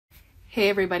Hey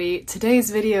everybody,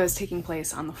 today's video is taking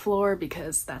place on the floor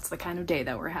because that's the kind of day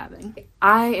that we're having.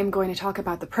 I am going to talk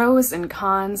about the pros and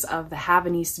cons of the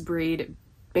Havanese breed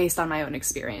based on my own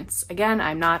experience. Again,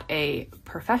 I'm not a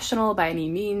professional by any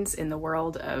means in the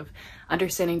world of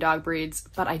understanding dog breeds,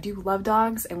 but I do love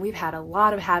dogs, and we've had a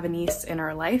lot of Havanese in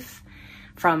our life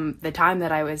from the time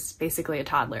that I was basically a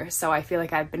toddler. So I feel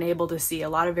like I've been able to see a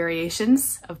lot of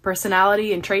variations of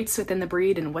personality and traits within the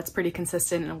breed and what's pretty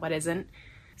consistent and what isn't.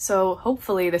 So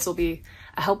hopefully this will be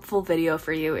a helpful video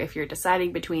for you if you're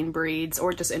deciding between breeds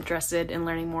or just interested in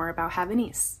learning more about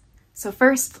Havanese. So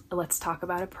first, let's talk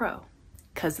about a pro,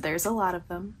 because there's a lot of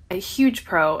them. A huge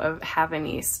pro of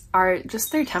Havanese are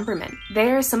just their temperament.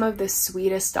 They are some of the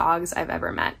sweetest dogs I've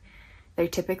ever met. They're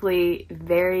typically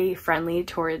very friendly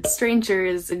towards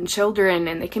strangers and children,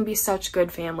 and they can be such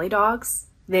good family dogs.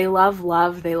 They love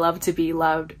love, they love to be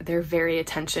loved, they're very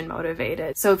attention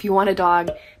motivated. So if you want a dog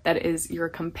that is your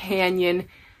companion,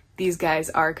 these guys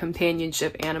are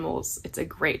companionship animals. It's a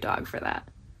great dog for that.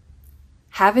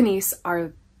 Havanese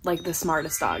are like the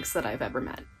smartest dogs that I've ever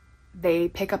met. They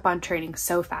pick up on training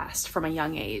so fast from a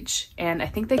young age, and I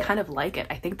think they kind of like it.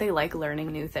 I think they like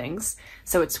learning new things,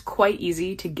 so it's quite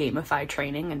easy to gamify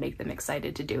training and make them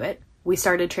excited to do it. We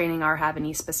started training our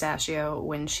Havanese Pistachio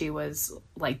when she was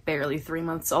like barely 3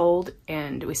 months old,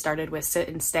 and we started with sit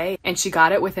and stay, and she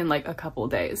got it within like a couple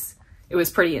days. It was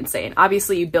pretty insane.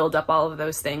 Obviously you build up all of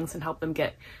those things and help them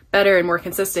get better and more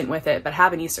consistent with it, but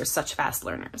Havanese are such fast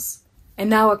learners.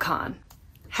 And now a con.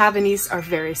 Havanese are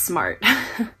very smart.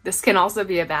 This can also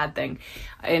be a bad thing.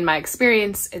 In my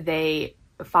experience, they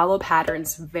follow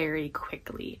patterns very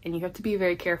quickly, and you have to be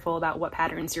very careful about what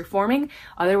patterns you're forming.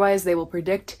 Otherwise, they will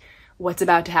predict what's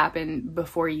about to happen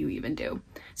before you even do.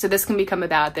 So this can become a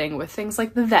bad thing with things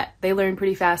like the vet. They learn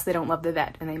pretty fast, they don't love the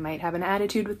vet, and they might have an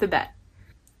attitude with the vet.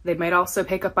 They might also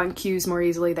pick up on cues more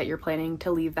easily that you're planning to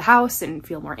leave the house and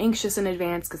feel more anxious in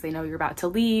advance because they know you're about to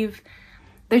leave.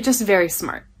 They're just very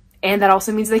smart. And that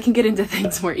also means they can get into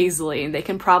things more easily, and they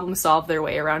can problem solve their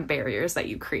way around barriers that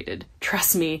you created.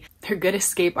 Trust me, they're good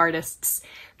escape artists.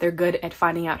 They're good at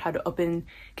finding out how to open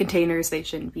containers they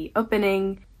shouldn't be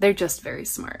opening. They're just very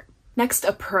smart. Next,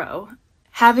 a pro.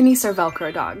 Havanese are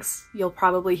Velcro dogs. You'll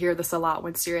probably hear this a lot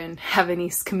once you're in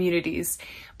Havanese communities,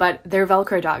 but they're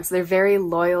Velcro dogs. They're very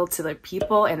loyal to their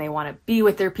people, and they want to be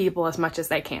with their people as much as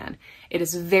they can. It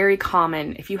is very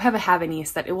common if you have a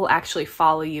Havanese that it will actually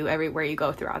follow you everywhere you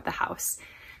go throughout the house.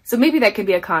 So maybe that could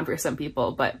be a con for some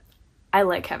people, but I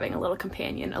like having a little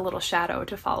companion, a little shadow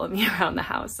to follow me around the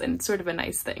house, and it's sort of a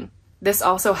nice thing. This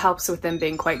also helps with them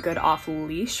being quite good off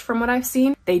leash from what I've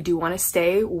seen. They do want to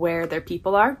stay where their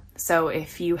people are. So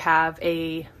if you have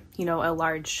a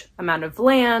large amount of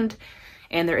land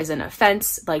and there isn't a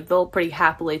fence, like they'll pretty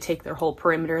happily take their whole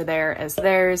perimeter there as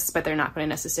theirs, but they're not going to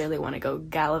necessarily want to go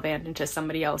gallivant into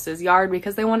somebody else's yard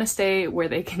because they want to stay where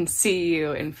they can see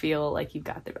you and feel like you've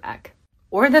got their back,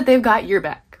 or that they've got your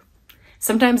back.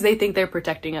 Sometimes they think they're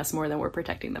protecting us more than we're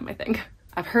protecting them, I think.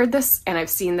 I've heard this and I've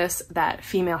seen this, that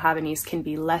female Havanese can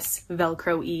be less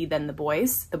Velcro-y than the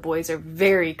boys. The boys are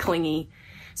very clingy.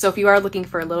 So if you are looking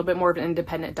for a little bit more of an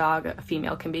independent dog, a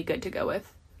female can be good to go with.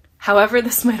 However,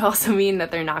 this might also mean that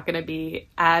they're not going to be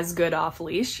as good off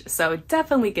leash. So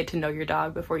definitely get to know your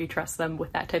dog before you trust them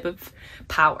with that type of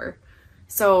power.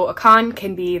 So a con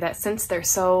can be that since they're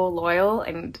so loyal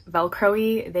and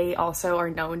Velcro-y, they also are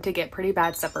known to get pretty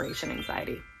bad separation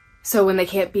anxiety. So when they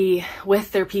can't be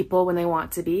with their people when they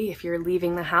want to be, if you're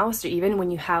leaving the house, or even when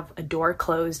you have a door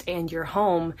closed and you're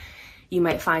home, you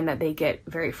might find that they get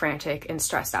very frantic and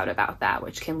stressed out about that,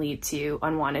 which can lead to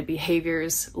unwanted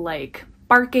behaviors like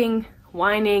barking,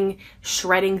 whining,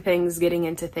 shredding things, getting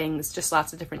into things, just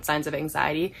lots of different signs of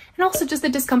anxiety, and also just the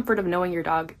discomfort of knowing your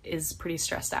dog is pretty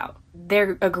stressed out.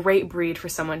 They're a great breed for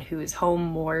someone who is home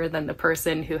more than the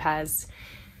person who has,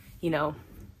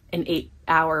 an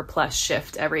 8-hour plus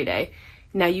shift every day.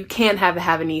 Now you can have a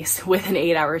Havanese with an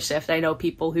 8-hour shift. I know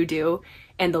people who do,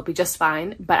 and they'll be just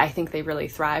fine, but I think they really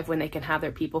thrive when they can have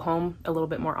their people home a little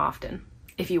bit more often.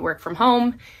 If you work from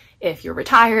home, if you're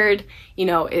retired,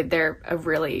 they're a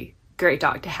really great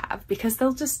dog to have because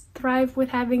they'll just thrive with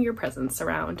having your presence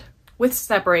around. With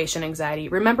separation anxiety,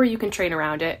 remember you can train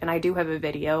around it, and I do have a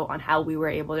video on how we were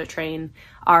able to train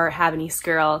our Havanese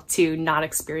girl to not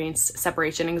experience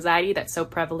separation anxiety that's so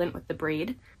prevalent with the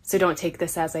breed. So don't take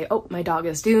this as oh, my dog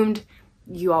is doomed.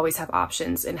 You always have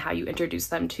options in how you introduce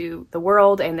them to the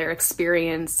world and their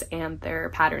experience and their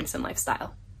patterns and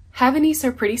lifestyle. Havanese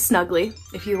are pretty snuggly.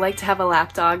 If you like to have a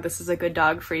lap dog, this is a good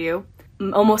dog for you.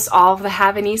 Almost all of the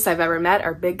Havanese I've ever met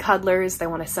are big cuddlers. They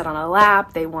want to sit on a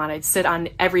lap. They want to sit on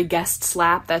every guest's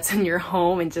lap that's in your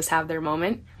home and just have their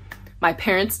moment. My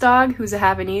parents' dog, who's a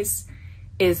Havanese,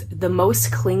 is the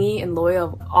most clingy and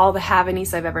loyal of all the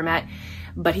Havanese I've ever met,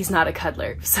 but he's not a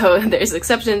cuddler. So there's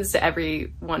exceptions to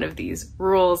every one of these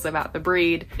rules about the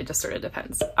breed. It just sort of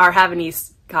depends. Our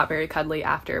Havanese got very cuddly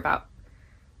after about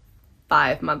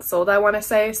 5 months old, I want to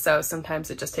say, so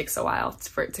sometimes it just takes a while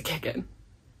for it to kick in.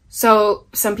 So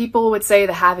some people would say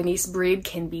the Havanese breed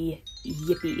can be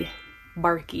yippy,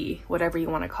 barky, whatever you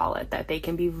want to call it, that they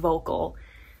can be vocal.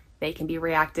 They can be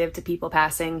reactive to people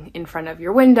passing in front of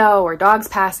your window or dogs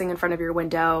passing in front of your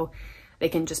window. They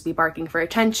can just be barking for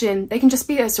attention. They can just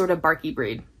be a sort of barky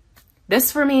breed.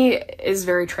 This for me is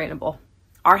very trainable.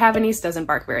 Our Havanese doesn't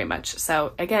bark very much.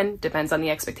 So again, depends on the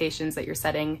expectations that you're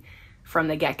setting from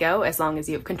the get-go. As long as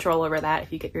you have control over that,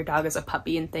 if you get your dog as a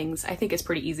puppy and things, I think it's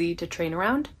pretty easy to train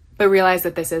around. But realize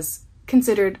that this is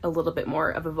considered a little bit more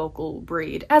of a vocal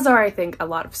breed, as are, I think, a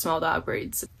lot of small dog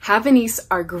breeds. Havanese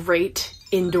are great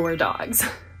indoor dogs.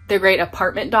 They're great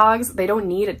apartment dogs. They don't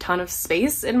need a ton of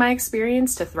space, in my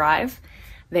experience, to thrive.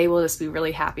 They will just be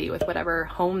really happy with whatever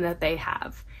home that they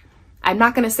have. I'm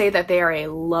not going to say that they are a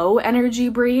low energy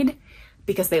breed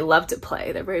because they love to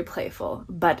play. They're very playful,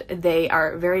 but they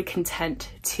are very content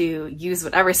to use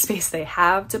whatever space they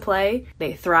have to play.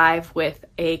 They thrive with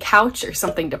a couch or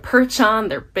something to perch on.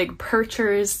 They're big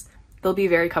perchers. They'll be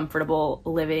very comfortable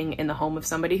living in the home of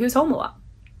somebody who's home a lot.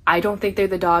 I don't think they're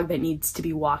the dog that needs to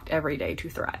be walked every day to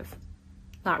thrive.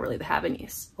 Not really the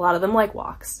Havanese. A lot of them like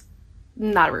walks.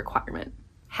 Not a requirement.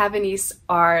 Havanese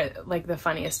are like the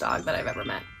funniest dog that I've ever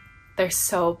met. They're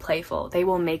so playful. They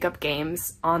will make up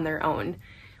games on their own.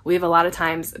 We have a lot of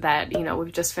times that, you know,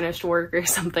 we've just finished work or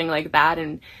something like that,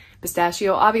 and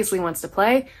Pistachio obviously wants to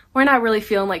play. We're not really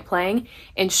feeling like playing,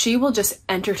 and she will just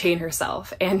entertain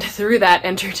herself, and through that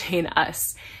entertain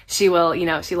us. She will, you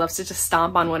know, she loves to just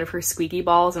stomp on one of her squeaky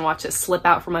balls and watch it slip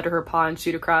out from under her paw and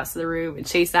shoot across the room and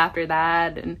chase after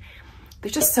that, and they're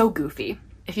just so goofy.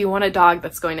 If you want a dog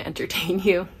that's going to entertain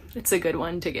you, it's a good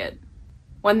one to get.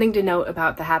 One thing to note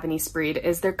about the Havanese breed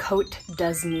is their coat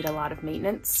does need a lot of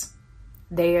maintenance.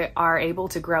 They are able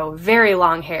to grow very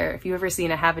long hair. If you've ever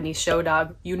seen a Havanese show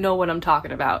dog, you know what I'm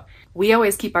talking about. We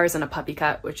always keep ours in a puppy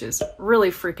cut, which is really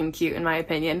freaking cute in my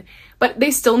opinion, but they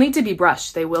still need to be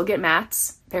brushed. They will get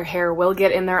mats. Their hair will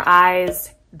get in their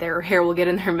eyes. Their hair will get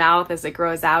in their mouth as it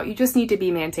grows out. You just need to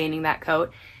be maintaining that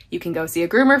coat. You can go see a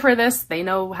groomer for this. They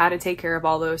know how to take care of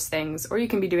all those things, or you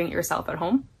can be doing it yourself at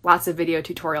home. Lots of video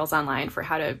tutorials online for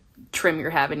how to trim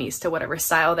your Havanese to whatever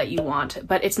style that you want,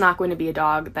 but it's not going to be a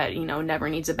dog that, you know, never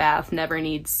needs a bath, never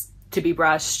needs to be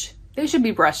brushed. They should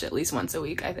be brushed at least once a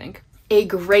week, I think. A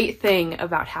great thing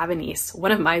about Havanese,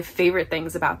 one of my favorite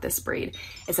things about this breed,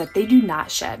 is that they do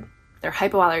not shed. They're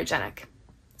hypoallergenic.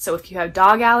 So if you have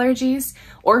dog allergies,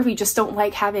 or if you just don't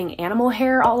like having animal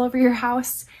hair all over your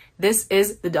house, this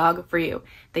is the dog for you.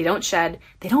 They don't shed.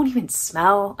 They don't even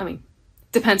smell. I mean,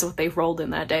 depends what they've rolled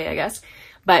in that day, I guess.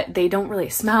 But they don't really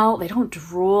smell. They don't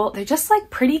drool. They're just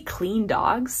like pretty clean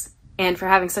dogs. And for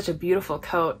having such a beautiful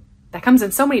coat that comes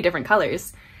in so many different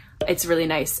colors, it's really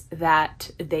nice that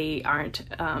they aren't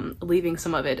leaving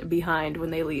some of it behind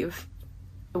when they leave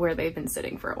where they've been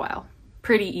sitting for a while.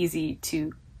 Pretty easy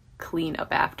to clean up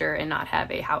after and not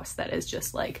have a house that is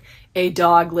just like a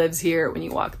dog lives here when you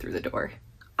walk through the door.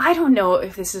 I don't know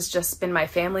if this has just been my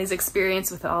family's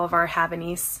experience with all of our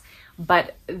Havanese,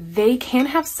 but they can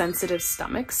have sensitive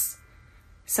stomachs.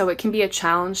 So it can be a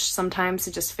challenge sometimes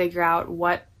to just figure out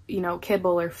what, you know,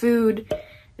 kibble or food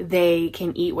they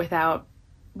can eat without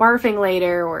barfing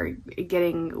later or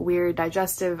getting weird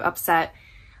digestive upset.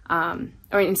 And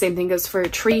same thing goes for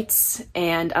treats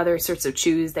and other sorts of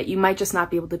chews that you might just not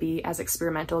be able to be as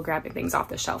experimental grabbing things off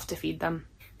the shelf to feed them.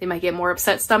 They might get more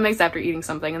upset stomachs after eating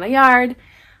something in the yard.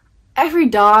 Every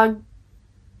dog,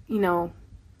 you know,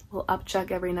 will upchuck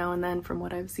every now and then from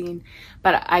what I've seen,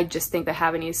 but I just think the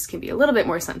Havanese can be a little bit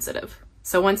more sensitive.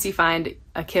 So once you find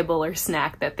a kibble or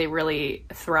snack that they really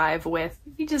thrive with,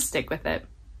 you just stick with it.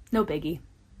 No biggie.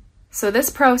 So this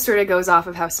pro sort of goes off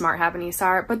of how smart Havanese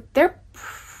are, but they're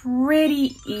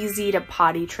pretty easy to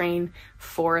potty train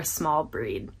for a small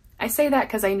breed. I say that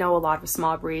because I know a lot of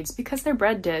small breeds, because they're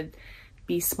bred to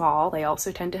be small, they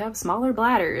also tend to have smaller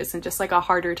bladders and just like a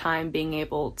harder time being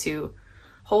able to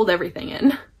hold everything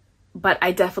in. But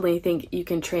I definitely think you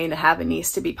can train a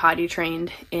Havanese to be potty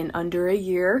trained in under a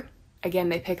year. Again,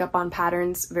 they pick up on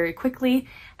patterns very quickly.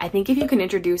 I think if you can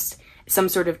introduce some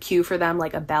sort of cue for them,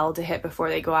 like a bell to hit before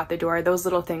they go out the door, those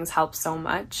little things help so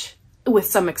much. With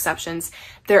some exceptions,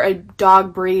 they're a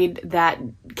dog breed that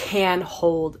can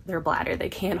hold their bladder. They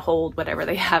can hold whatever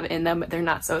they have in them, but they're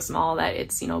not so small that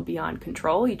it's, you know, beyond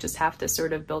control. You just have to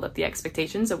sort of build up the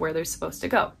expectations of where they're supposed to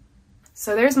go.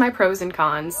 So there's my pros and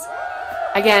cons.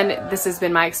 Again, this has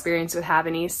been my experience with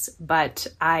Havanese, but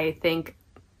I think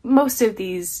most of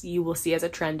these you will see as a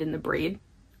trend in the breed.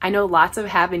 I know lots of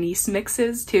Havanese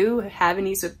mixes too,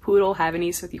 Havanese with Poodle,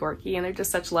 Havanese with Yorkie, and they're just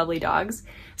such lovely dogs.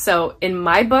 So in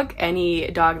my book,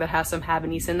 any dog that has some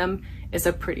Havanese in them is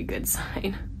a pretty good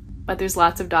sign. But there's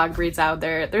lots of dog breeds out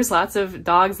there. There's lots of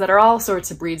dogs that are all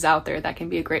sorts of breeds out there that can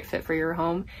be a great fit for your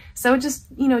home. So just,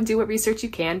 you know, do what research you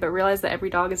can, but realize that every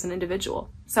dog is an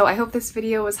individual. So I hope this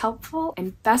video was helpful,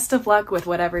 and best of luck with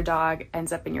whatever dog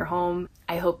ends up in your home.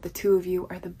 I hope the two of you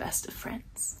are the best of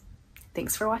friends.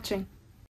 Thanks for watching.